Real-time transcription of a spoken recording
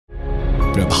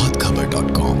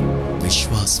प्रभातखबर.com,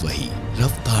 विश्वास वही,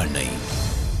 रफ्तार नहीं।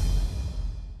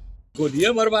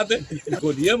 गोलियां मरवा दे,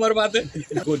 गोलियां मरवा दे,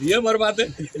 गोलियां मरवा दे।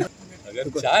 अगर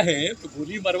चाहें तो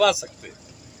गोली मरवा सकते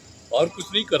और कुछ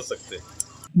नहीं कर सकते।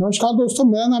 नमस्कार दोस्तों,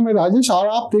 मेरा नाम है राजेश और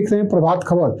आप देख रहे हैं प्रभात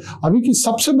खबर। अभी की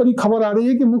सबसे बड़ी खबर आ रही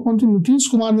है कि मुख्यमंत्री नीतीश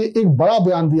कुमार ने एक बड़ा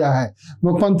बयान दिया है।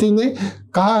 मुख्यमंत्री ने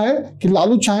कहा है कि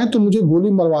लालू चाहे तो मुझे गोली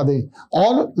मरवा दे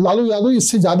और लालू यादव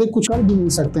इससे ज्यादा कुछ कर भी नहीं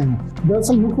सकते हैं।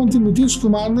 दरअसल मुख्यमंत्री नीतीश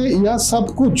कुमार ने यह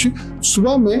सब कुछ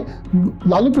सुबह में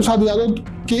लालू प्रसाद यादव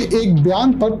के एक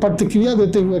बयान पर प्रतिक्रिया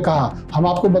देते हुए कहा। हम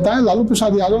आपको बताएं, लालू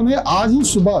प्रसाद यादव ने आज ही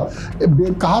सुबह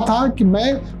कहा था कि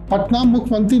मैं पटना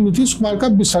मुख्यमंत्री नीतीश कुमार का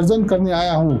विसर्जन करने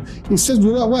आया हूं। इससे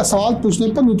जुड़ा हुआ सवाल पूछने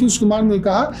पर नीतीश कुमार ने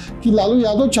कहा कि लालू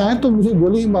यादव चाहे तो मुझे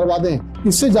गोली ही मरवा दें,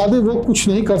 इससे ज्यादा वो कुछ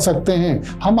नहीं कर सकते हैं।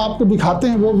 हम आपको दिखाते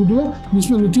हैं वो वीडियो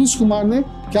जिसमें नीतीश कुमार ने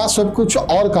क्या सब कुछ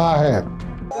और कहा है।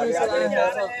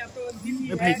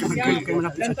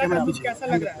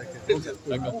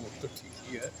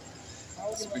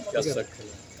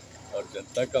 और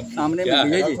जनता का सामने क्या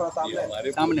है, ये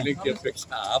हमारे बोलने की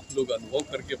अपेक्षा आप लोग अनुभव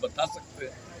करके बता सकते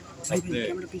हैं। अपने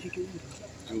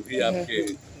जो भी आपके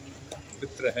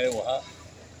मित्र हैं वहाँ,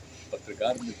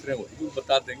 पत्रकार मित्र हैं, वही लोग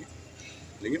बता देंगे।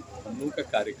 लेकिन हम लोगों का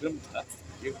कार्यक्रम था,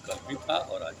 ये कल भी था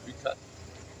और आज भी था।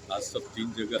 आज सब 3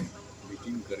 जगह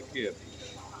मीटिंग करके अभी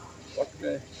लौट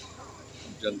गए।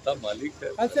 जनता मालिक है।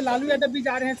 कल से लालू यादव भी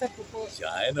जा रहे हैं सर, तो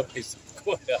जाए ना भाई,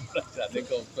 सबको अपना जाने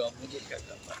का उसको हम लोग को क्या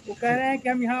करना है। वो कह रहे हैं कि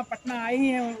हम यहाँ पटना आए ही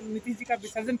हैं नीतीश जी का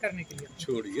विसर्जन करने के लिए।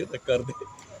 छोड़िए तो कर दे,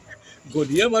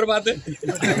 गोलियां मरवा दे।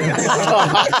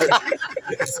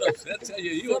 सबसे अच्छा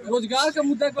यही होगा। रोजगार का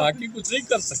मुद्दा, बाकी कुछ नहीं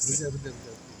कर सकते।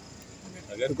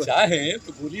 अगर चाहें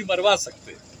तो गोली मरवा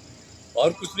सकते और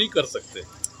कुछ नहीं कर सकते।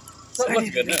 समझ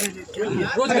गए ना?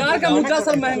 रोजगार का मुद्दा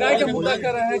सर, महंगाई का मुद्दा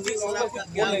कर रहे हैं कि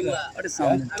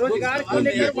रोजगार को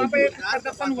लेकर वहाँ पे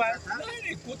प्रदर्शन हुआ है।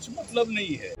 नहीं, कुछ मतलब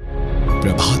नहीं है।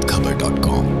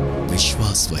 प्रभातखबर.com,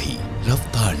 विश्वास वही,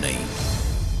 रफ्तार नहीं।